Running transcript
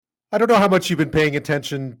I don't know how much you've been paying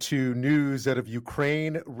attention to news out of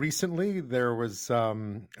Ukraine recently. There was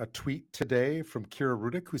a tweet today from Kira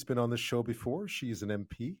Rudik, who's been on the show before. She's an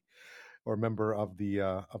MP or member of the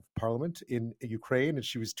of Parliament in Ukraine, and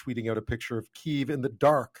she was tweeting out a picture of Kyiv in the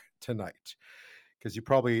dark tonight. Because you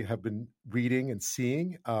probably have been reading and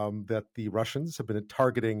seeing that the Russians have been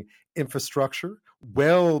targeting infrastructure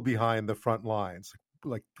well behind the front lines,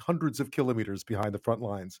 like hundreds of kilometers behind the front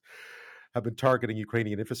lines, have been targeting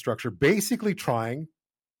Ukrainian infrastructure, basically trying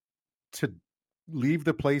to leave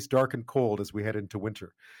the place dark and cold as we head into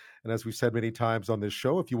winter. And as we've said many times on this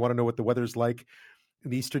show, if you want to know what the weather's like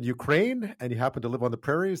in eastern Ukraine and you happen to live on the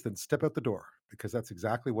prairies, then step out the door, because that's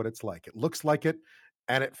exactly what it's like. It looks like it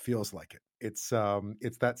and it feels like it. It's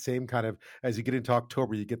that same kind of, as you get into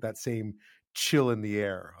October, you get that same chill in the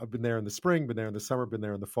air. I've been there in the spring, been there in the summer, been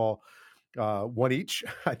there in the fall. One each,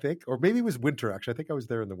 I think, or maybe it was winter, actually. I think I was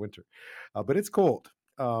there in the winter, but it's cold.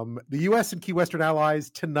 The U.S. and key Western allies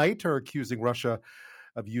tonight are accusing Russia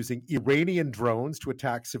of using Iranian drones to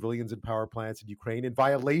attack civilians and power plants in Ukraine in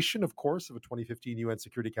violation, of course, of a 2015 UN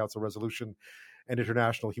Security Council resolution and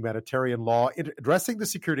international humanitarian law. Addressing the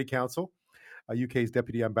Security Council, UK's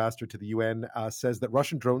deputy ambassador to the UN says that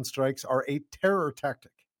Russian drone strikes are a terror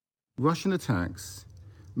tactic. Russian attacks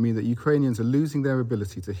mean that Ukrainians are losing their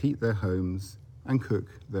ability to heat their homes and cook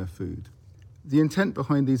their food. The intent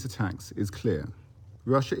behind these attacks is clear.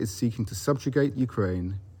 Russia is seeking to subjugate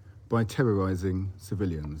Ukraine by terrorizing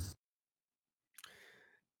civilians.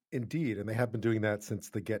 Indeed, and they have been doing that since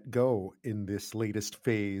the get-go in this latest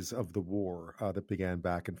phase of the war that began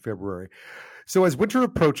back in February. So as winter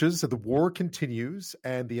approaches, the war continues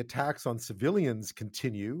and the attacks on civilians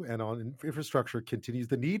continue and on infrastructure continues.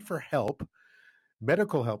 The need for help,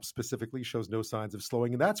 medical help specifically, shows no signs of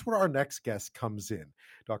slowing. And that's where our next guest comes in.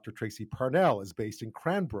 Dr. Tracey Parnell is based in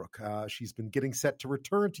Cranbrook. She's been getting set to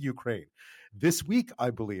return to Ukraine this week, I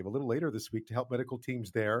believe, a little later this week, to help medical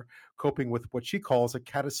teams there coping with what she calls a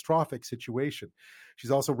catastrophic situation.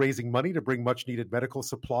 She's also raising money to bring much needed medical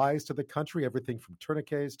supplies to the country, everything from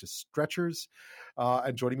tourniquets to stretchers.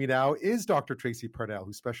 And joining me now is Dr. Tracey Parnell,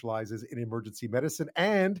 who specializes in emergency medicine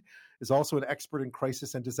and is also an expert in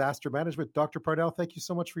crisis and disaster management. Dr. Parnell, thank you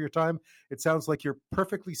so much for your time. It sounds like you're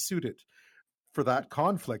perfectly suited for that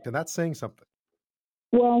conflict, and that's saying something.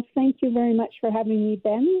 Well, thank you very much for having me,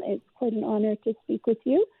 Ben. It's quite an honor to speak with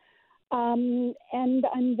you. And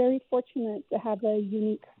I'm very fortunate to have a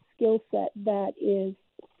unique skill set that is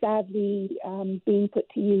sadly being put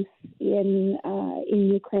to use in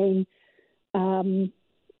Ukraine. And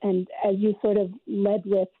as you sort of led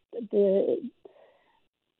with,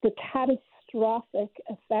 the catastrophic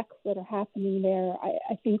effects that are happening there,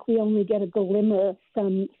 I think we only get a glimmer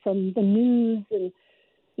from the news and,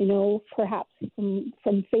 perhaps from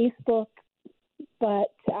Facebook, but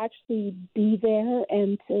to actually be there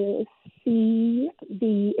and to see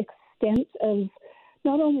the extent of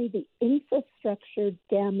not only the infrastructure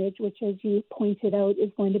damage, which, as you pointed out, is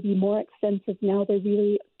going to be more extensive now. They're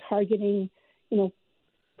really targeting,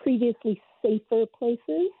 previously safer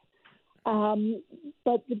places.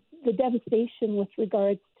 But the devastation with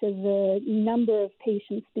regards to the number of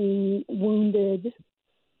patients being wounded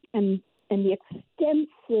and the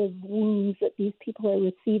extensive wounds that these people are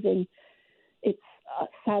receiving, it's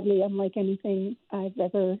sadly unlike anything I've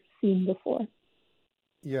ever seen before.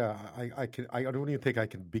 Yeah, I don't even think I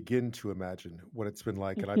can begin to imagine what it's been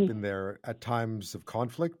like. And I've been there at times of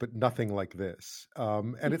conflict, but nothing like this.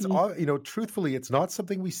 And it's all, truthfully, it's not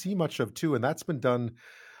something we see much of too. And that's been done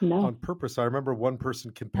on purpose. I remember one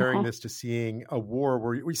person comparing this to seeing a war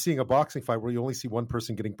where we're seeing a boxing fight where you only see one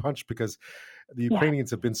person getting punched, because the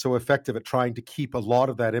Ukrainians have been so effective at trying to keep a lot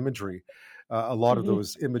of that imagery, a lot of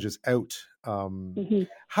those images out. How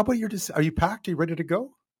about are you packed? Are you ready to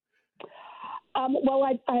go? Well,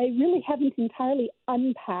 I really haven't entirely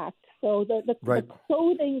unpacked. So the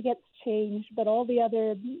clothing gets changed, but all the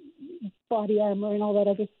other body armor and all that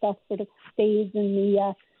other stuff sort of stays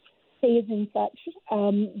in such.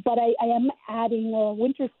 But I am adding a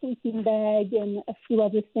winter sleeping bag and a few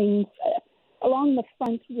other things. Along the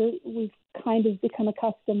front, we've kind of become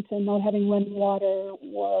accustomed to not having running water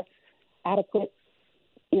or adequate,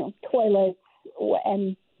 toilets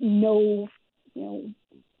and no,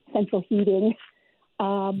 central heating.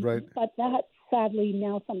 But that's sadly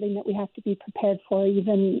now something that we have to be prepared for,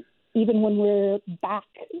 even when we're back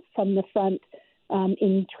from the front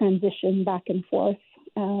in transition back and forth.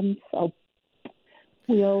 So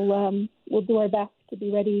we'll do our best to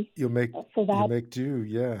be ready for that. You'll make do,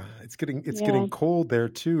 yeah. It's getting cold there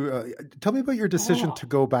too. Tell me about your decision to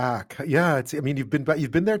go back. Yeah, you've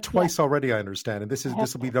been there twice already, I understand, and this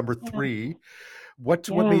will be number 3. What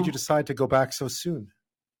made you decide to go back so soon?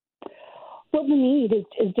 Well, the need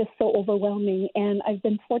is just so overwhelming, and I've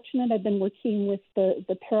been fortunate. I've been working with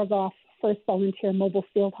the Paragoff First Volunteer Mobile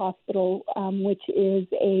Field Hospital, which is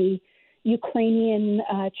a Ukrainian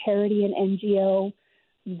charity and NGO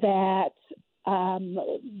that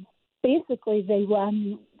basically they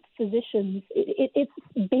run physicians. It's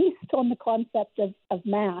based on the concept of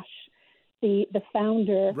MASH. The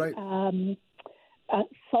founder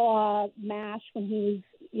saw MASH when he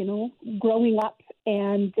was, growing up,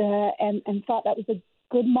 and thought that was a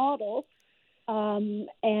good model.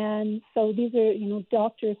 And so these are,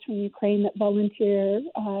 doctors from Ukraine that volunteer,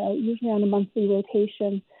 usually on a monthly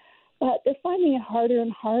rotation. But they're finding it harder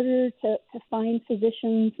and harder to find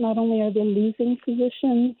physicians. Not only are they losing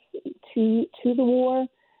physicians to the war,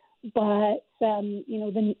 but,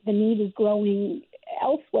 the need is growing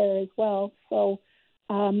elsewhere as well. So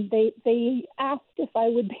they asked if I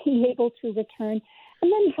would be able to return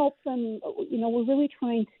and then help them. We're really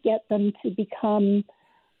trying to get them to become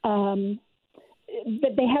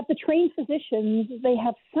but they have the trained physicians. They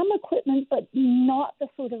have some equipment, but not the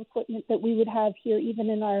sort of equipment that we would have here, even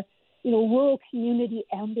in our, rural community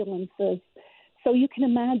ambulances. So you can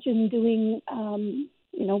imagine doing,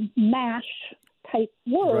 MASH type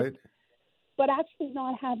work, right, but actually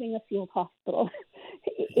not having a field hospital.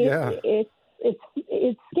 Yeah.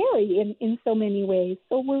 It's scary in so many ways.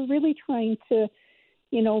 So we're really trying to,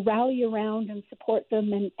 rally around and support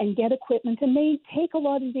them and get equipment. And they take a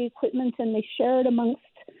lot of the equipment and they share it amongst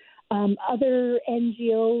other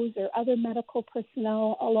NGOs or other medical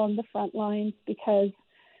personnel along the front lines because,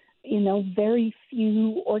 very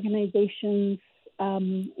few organizations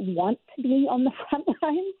want to be on the front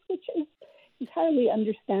lines, which is entirely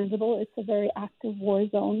understandable. It's a very active war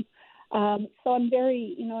zone. So I'm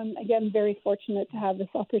very, I'm again very fortunate to have this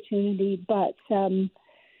opportunity, but I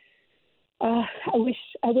wish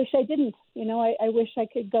I didn't. I wish I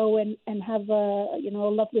could go and have a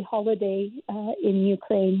lovely holiday in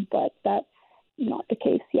Ukraine, but that's not the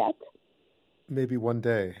case yet. Maybe one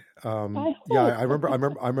day. I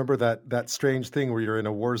remember that strange thing where you're in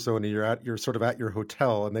a war zone and you're sort of at your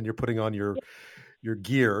hotel and then you're putting on your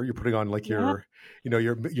gear, you're putting on like your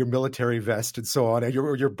military vest and so on, and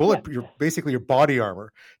your basically your body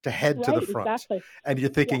armor to head to the front. Exactly. And you're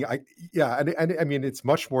thinking, and I mean, it's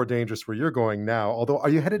much more dangerous where you're going now. Although, are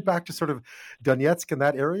you headed back to sort of Donetsk and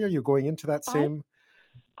that area? You're going into that same.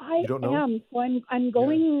 I don't know? am. So I'm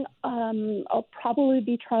going. I'll probably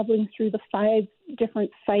be traveling through the 5 different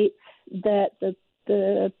sites that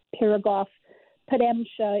the Paragoff.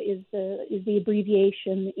 Podemsha is the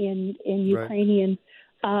abbreviation in Ukrainian.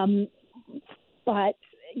 But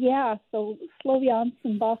so Sloviansk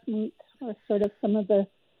and Bakhmut are sort of some of the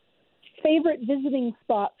favorite visiting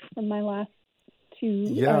spots from my last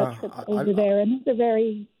 2 trips over there, and they're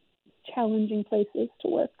very challenging places to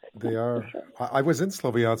work. They are. Sure. I was in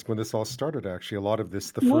Sloviansk when this all started, actually. A lot of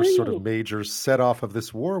this, the first sort of major set-off of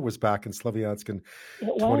this war was back in Sloviansk in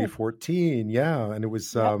 2014. Yeah, and it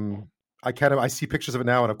was... I see pictures of it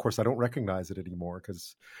now, and of course, I don't recognize it anymore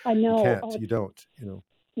because I know you can't. You don't.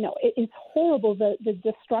 No, it's horrible the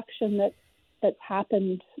destruction that's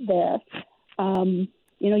happened there.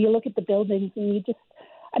 You look at the buildings, and you just.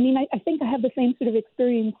 I mean, I think I have the same sort of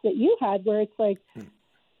experience that you had, where it's like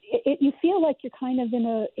you feel like you're kind of in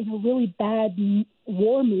a really bad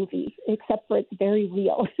war movie, except for it's very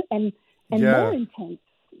real and more intense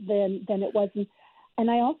than it was. And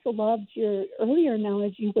I also loved your earlier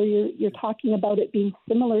analogy where you're talking about it being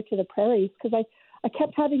similar to the prairies, because I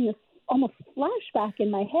kept having this almost flashback in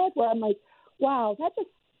my head where I'm like, wow, that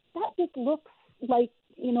just looks like,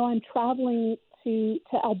 I'm traveling to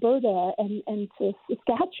Alberta and to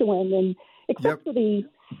Saskatchewan, and except for the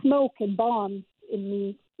smoke and bombs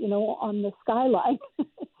in the, on the skyline.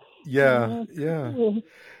 Yeah.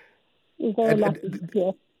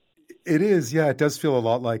 It is, yeah. It does feel a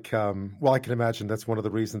lot like, I can imagine that's one of the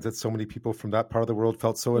reasons that so many people from that part of the world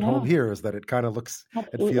felt so at home here, is that it kind of looks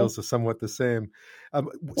and feels somewhat the same.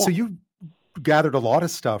 So you gathered a lot of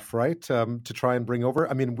stuff, right, to try and bring over?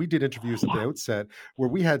 I mean, we did interviews at the outset where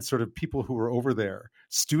we had sort of people who were over there,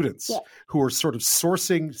 students, who were sort of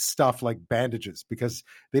sourcing stuff like bandages because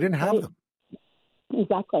they didn't have them.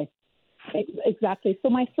 Exactly. So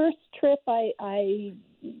my first trip, I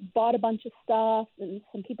bought a bunch of stuff, and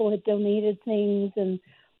some people had donated things, and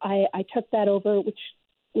I took that over, which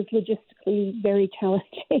was logistically very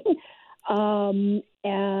challenging.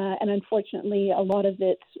 And unfortunately, a lot of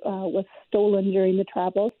it was stolen during the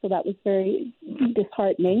travel, so that was very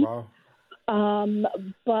disheartening. Wow.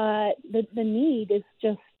 But the need is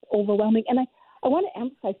just overwhelming. And I want to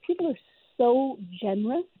emphasize, people are so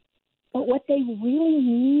generous But what they really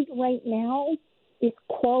need right now is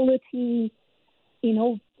quality,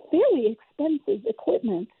 fairly expensive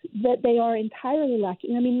equipment that they are entirely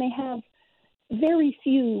lacking. I mean, they have very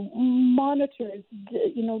few monitors,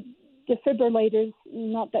 defibrillators,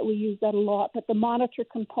 not that we use that a lot, but the monitor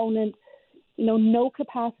component, no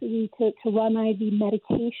capacity to run IV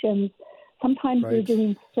medications. Sometimes they're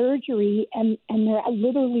doing surgery and they're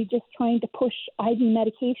literally just trying to push IV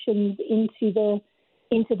medications into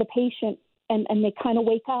the patient and they kind of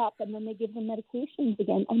wake up and then they give them medications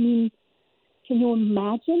again. I mean, can you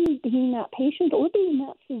imagine being that patient or being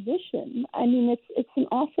that physician? I mean, it's an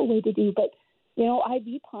awful way to do, but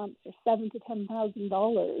IV pumps are $7,000 to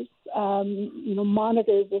 $10,000.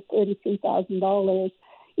 Monitors are $33,000.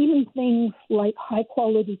 Even things like high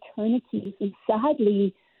quality tourniquets, and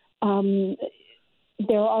sadly,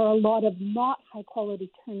 there are a lot of not high quality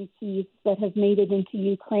tourniquets that have made it into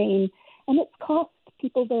Ukraine, and it's cost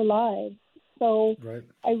people their lives. So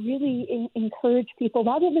I really encourage people,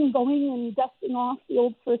 rather than going and dusting off the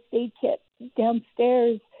old first aid kit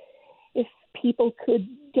downstairs, if people could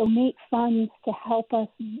donate funds to help us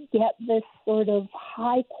get this sort of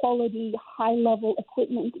high quality, high level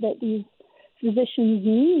equipment that these physicians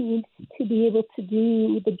need to be able to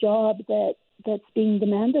do the job that's being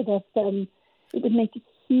demanded of them, it would make a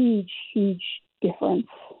huge, huge difference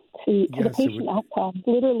to the patient outcome,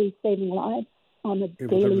 literally saving lives on a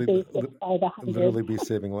daily basis by the hundreds. Literally be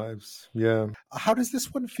saving lives. Yeah. How does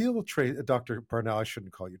this one feel, Dr. Parnell? I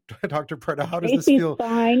shouldn't call you Dr. Parnell. How does this feel?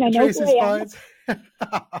 Fine. I know Tracey's fine.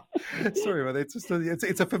 Sorry about it.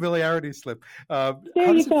 It's a familiarity slip. How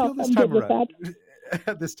does it feel this time around?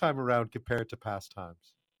 This time around compared to past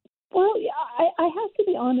times? Well, I have to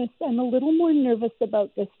be honest. I'm a little more nervous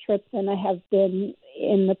about this trip than I have been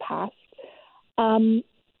in the past.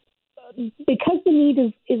 Because the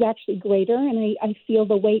need is actually greater, and I feel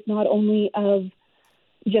the weight not only of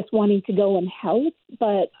just wanting to go and help,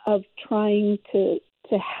 but of trying to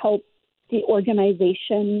help the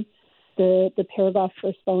organization, the Paragoff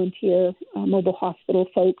First Volunteer Mobile Hospital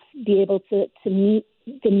folks be able to meet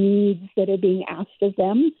the needs that are being asked of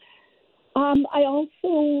them. I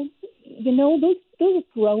also, those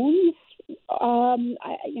drones,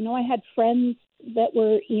 I had friends that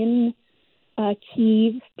were in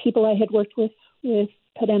Kyiv, people I had worked with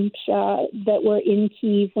Podemcha that were in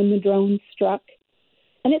Kyiv when the drone struck.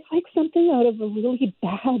 And it's like something out of a really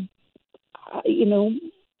bad,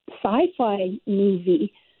 sci-fi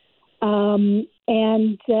movie. And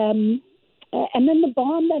then the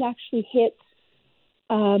bomb that actually hit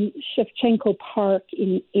Shevchenko Park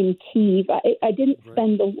in Kyiv. I didn't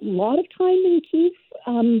spend a lot of time in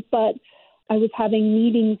Kyiv, but I was having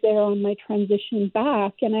meetings there on my transition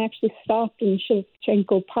back, and I actually stopped in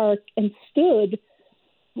Shevchenko Park and stood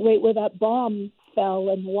right where that bomb fell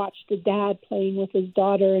and watched a dad playing with his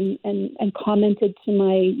daughter and commented to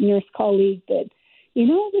my nurse colleague that,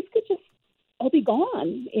 this could just all be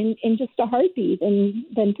gone in just a heartbeat. And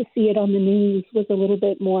then to see it on the news was a little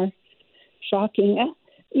bit more shocking.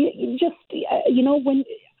 When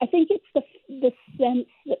I think it's the sense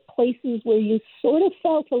that places where you sort of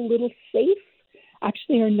felt a little safe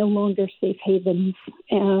actually are no longer safe havens.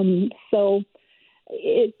 So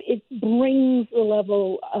it brings the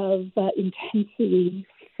level of intensity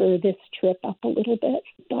for this trip up a little bit.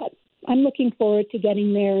 But I'm looking forward to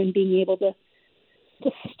getting there and being able to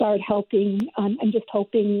start helping. I'm just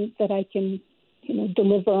hoping that I can,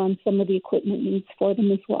 deliver on some of the equipment needs for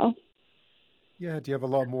them as well. Yeah, do you have a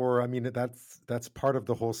lot more? I mean, that's part of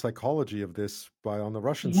the whole psychology of this on the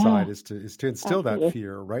Russian side is to instill that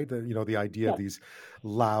fear, right? The idea of these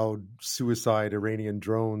loud suicide Iranian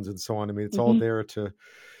drones and so on. I mean, it's all there to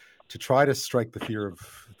try to strike the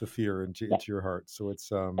fear into your heart. So it's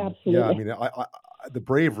yeah. I mean, I the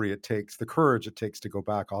bravery it takes, the courage it takes to go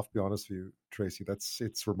back. I'll be honest with you, Tracey.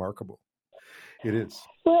 It's remarkable. It is.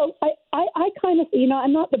 Well, I kind of,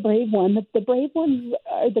 I'm not the brave one. The brave ones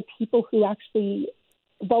are the people who actually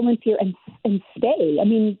volunteer and stay. I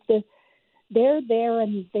mean, they're there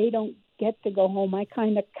and they don't get to go home. I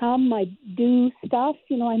kind of come, I do stuff.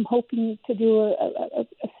 I'm hoping to do a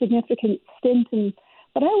significant stint,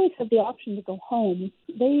 but I always have the option to go home.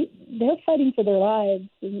 They're fighting for their lives,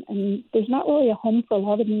 and there's not really a home for a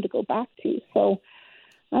lot of them to go back to. So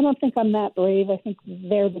I don't think I'm that brave. I think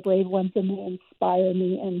they're the brave ones, and they inspire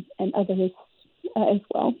me and others as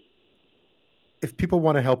well. If people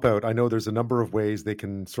want to help out, I know there's a number of ways they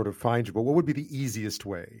can sort of find you, but what would be the easiest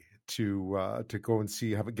way to go and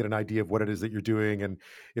get an idea of what it is that you're doing, and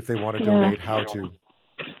if they want to donate, how to?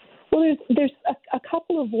 Well, there's a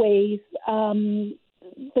couple of ways.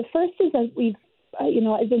 The first is that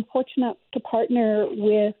I've been fortunate to partner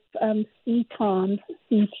with CTOMS,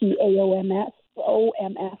 CTAOMS,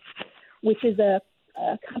 which is a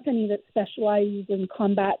company that specializes in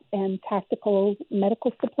combat and tactical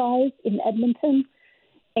medical supplies in Edmonton.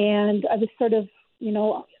 And I was sort of,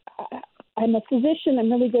 I'm a physician.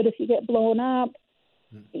 I'm really good if you get blown up.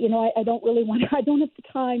 I don't have the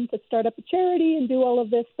time to start up a charity and do all of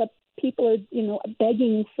this, but people are,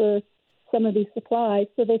 begging for some of these supplies.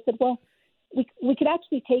 So they said, well, we could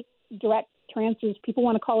actually take direct transfers. People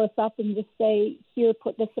want to call us up and just say, here,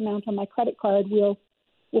 put this amount on my credit card. We'll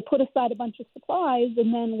put aside a bunch of supplies,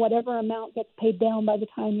 and then whatever amount gets paid down by the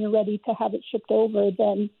time you're ready to have it shipped over,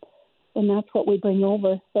 then that's what we bring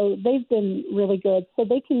over. So they've been really good. So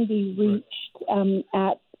they can be reached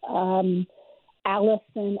at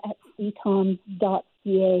Allison at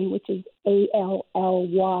ctoms.ca, which is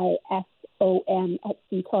ALLYSON at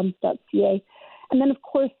ctoms.ca. And then, of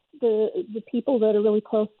course, the people that are really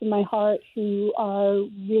close to my heart who are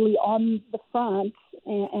really on the front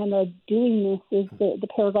and are doing this is the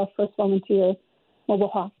Paragraph First Volunteer Mobile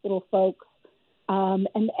Hospital folks. And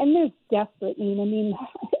there's desperate need. I mean,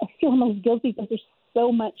 I feel almost guilty because there's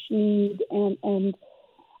so much need and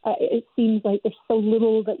it seems like there's so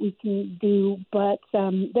little that we can do, but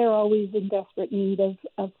they're always in desperate need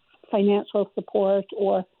of financial support,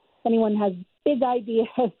 or if anyone has big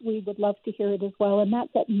ideas, we would love to hear it as well. And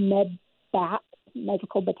that's at medbat,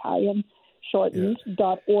 Medical Battalion, shortened,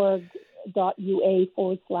 .org.ua/EM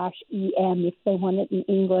if they want it in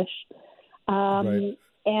English. Right.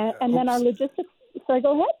 And then our logistics, sorry,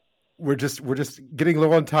 go ahead. We're just getting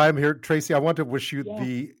low on time here, Tracey. I want to wish you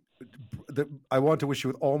I want to wish you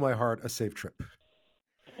with all my heart a safe trip.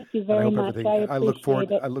 Thank you very much. I look forward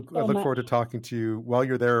to talking to you while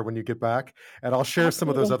you're there when you get back, and I'll share some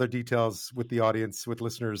of those other details with the audience, with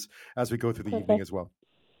listeners, as we go through the evening as well.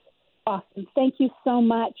 Awesome. Thank you so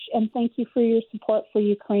much, and thank you for your support for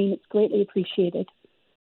Ukraine. It's greatly appreciated.